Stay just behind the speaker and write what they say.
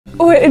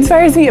What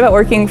inspires me about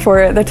working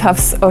for the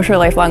Tufts Osher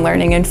Lifelong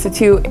Learning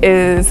Institute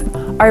is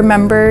our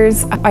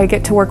members. I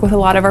get to work with a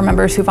lot of our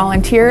members who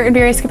volunteer in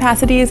various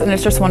capacities, and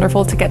it's just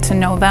wonderful to get to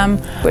know them.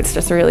 It's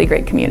just a really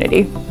great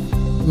community.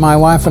 My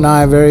wife and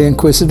I are very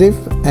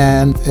inquisitive,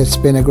 and it's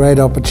been a great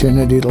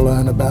opportunity to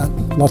learn about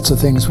lots of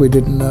things we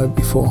didn't know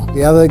before.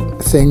 The other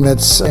thing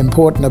that's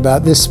important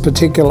about this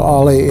particular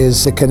olli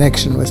is the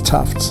connection with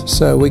Tufts.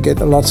 So we get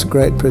lots of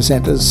great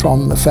presenters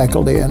from the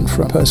faculty and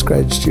from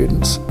postgrad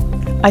students.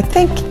 I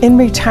think in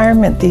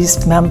retirement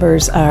these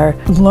members are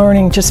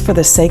learning just for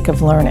the sake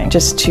of learning,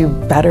 just to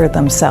better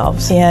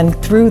themselves. And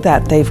through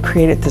that they've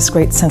created this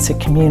great sense of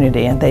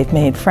community, and they've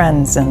made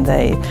friends, and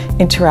they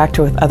interact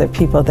with other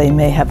people they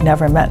may have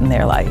never met in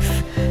their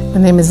life.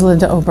 My name is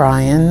Linda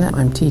O'Brien.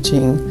 I'm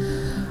teaching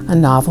a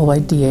novel by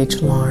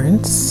D.H.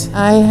 Lawrence.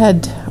 I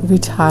had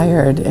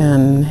retired,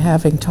 and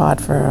having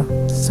taught for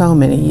so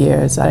many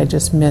years, I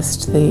just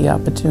missed the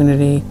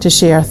opportunity to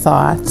share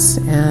thoughts,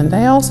 and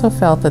I also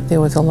felt that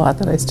there was a lot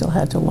that I still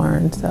had to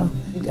learn. So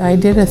I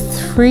did a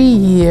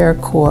 3-year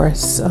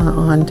course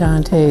on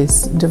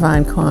Dante's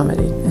Divine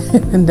Comedy,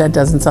 and that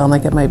doesn't sound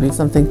like it might be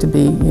something to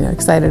be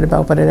excited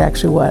about, but it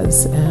actually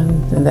was,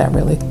 and that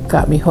really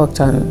got me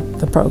hooked on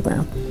the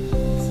program.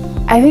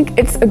 I think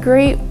it's a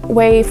great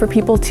way for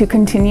people to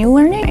continue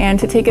learning and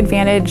to take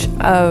advantage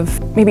of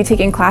maybe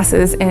taking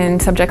classes in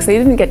subjects they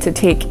didn't get to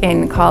take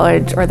in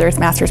college or their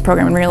master's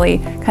program, and really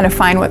kind of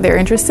find what they're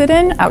interested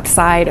in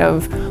outside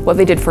of what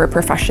they did for a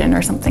profession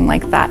or something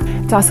like that.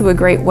 It's also a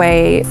great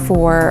way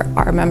for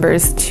our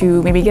members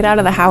to maybe get out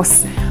of the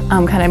house,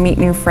 kind of meet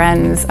new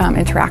friends,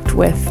 interact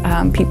with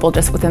people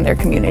just within their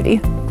community.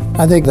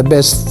 I think the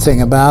best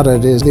thing about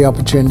it is the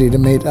opportunity to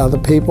meet other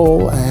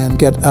people and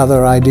get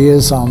other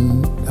ideas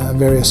on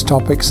various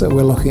topics that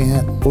we're looking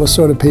at. The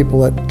sort of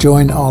people that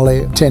join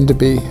olli tend to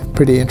be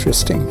pretty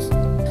interesting.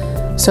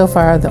 So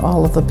far,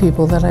 all of the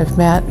people that I've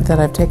met, that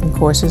I've taken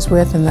courses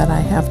with, and that I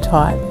have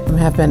taught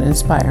have been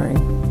inspiring.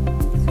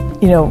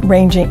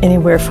 Ranging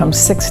anywhere from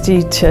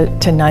 60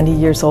 to 90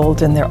 years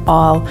old, and they're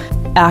all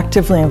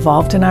actively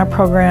involved in our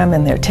program,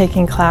 and they're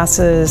taking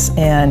classes,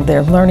 and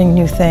they're learning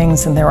new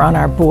things, and they're on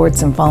our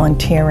boards and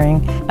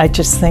volunteering. I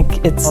just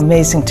think it's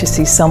amazing to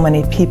see so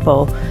many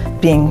people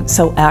being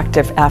so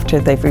active after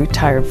they've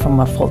retired from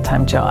a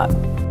full-time job.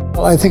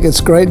 Well, I think it's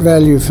great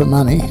value for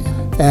money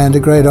and a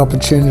great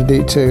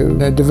opportunity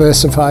to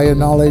diversify your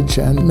knowledge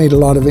and meet a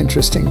lot of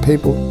interesting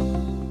people.